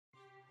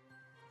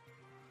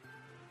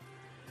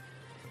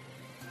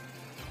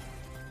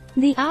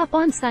The AAP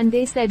on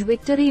Sunday said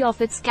victory of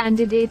its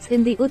candidates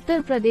in the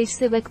Uttar Pradesh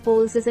civic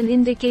polls is an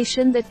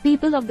indication that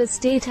people of the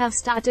state have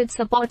started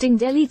supporting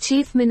Delhi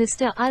Chief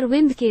Minister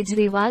Arvind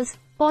Kejriwal's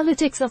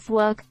politics of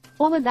work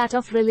over that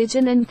of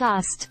religion and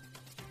caste.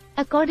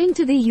 According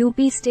to the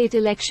UP State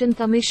Election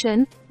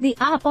Commission, the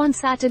AAP on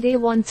Saturday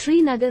won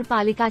 3 Nagar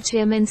Palika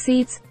chairman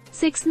seats,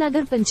 6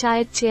 Nagar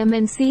Panchayat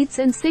chairman seats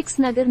and 6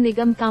 Nagar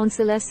Nigam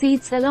councillor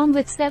seats along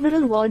with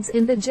several wards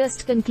in the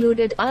just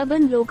concluded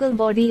urban local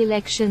body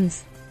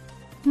elections.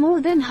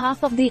 More than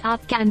half of the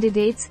AAP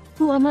candidates,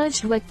 who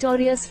emerged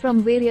victorious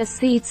from various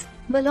seats,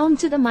 belong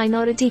to the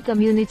minority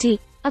community,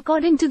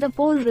 according to the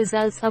poll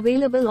results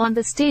available on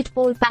the state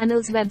poll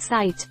panel's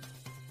website.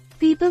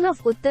 People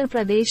of Uttar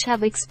Pradesh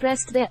have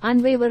expressed their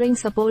unwavering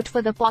support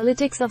for the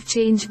politics of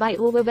change by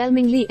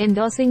overwhelmingly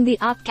endorsing the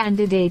AAP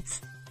candidates.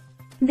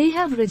 They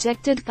have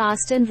rejected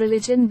caste and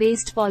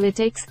religion-based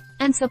politics,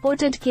 and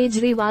supported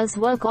Kejriwal's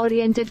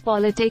work-oriented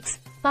politics,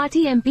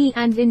 party MP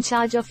and in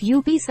charge of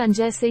UP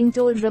Sanjay Singh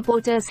told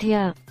reporters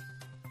here.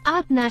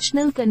 AAP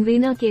National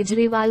Convener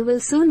Kejriwal will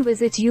soon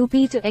visit UP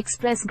to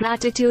express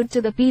gratitude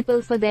to the people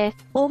for their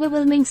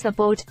overwhelming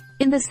support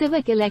in the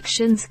civic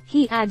elections,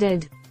 he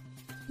added.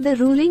 The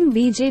ruling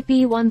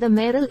BJP won the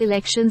mayoral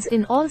elections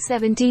in all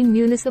 17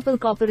 municipal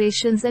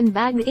corporations and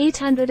bagged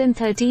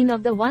 813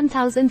 of the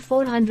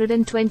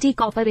 1,420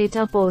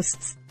 corporator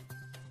posts.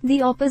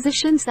 The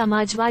opposition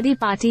Samajwadi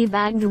Party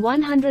bagged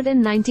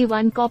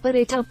 191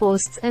 corporator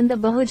posts and the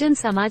Bahujan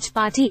Samaj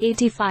Party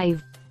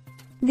 85.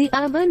 The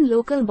urban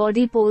local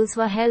body polls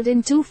were held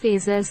in 2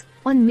 phases,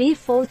 on May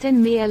 4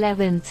 and May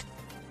 11.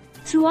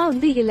 Throughout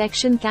the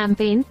election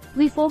campaign,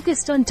 we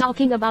focused on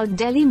talking about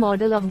Delhi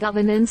model of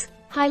governance,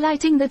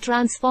 highlighting the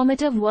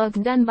transformative work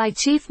done by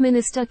Chief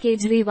Minister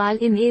Kejriwal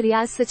in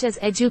areas such as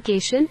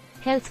education,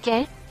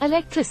 healthcare,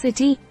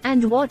 electricity,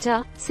 and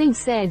water, Singh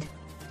said.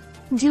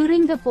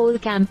 During the poll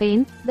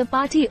campaign, the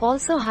party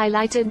also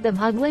highlighted the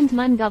Bhagwant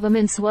Mann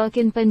government's work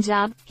in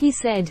Punjab, he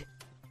said.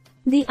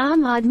 The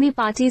Aam Aadmi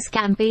Party's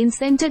campaign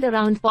centered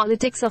around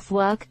politics of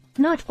work,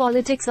 not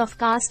politics of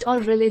caste or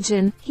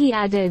religion, he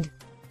added.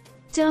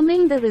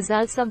 Terming the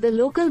results of the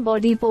local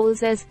body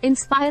polls as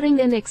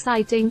inspiring and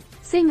exciting,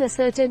 Singh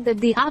asserted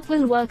that the AAP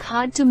will work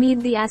hard to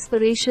meet the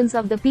aspirations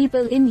of the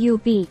people in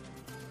UP.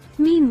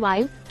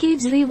 Meanwhile,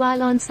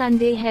 Kejriwal on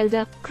Sunday held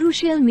a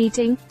crucial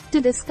meeting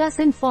to discuss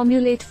and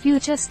formulate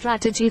future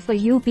strategy for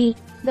UP,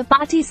 the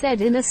party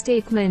said in a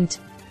statement.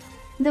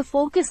 The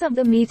focus of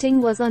the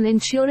meeting was on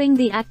ensuring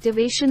the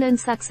activation and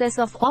success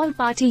of all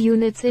party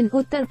units in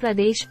Uttar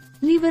Pradesh,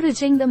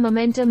 leveraging the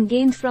momentum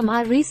gained from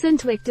our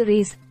recent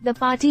victories, the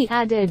party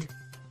added.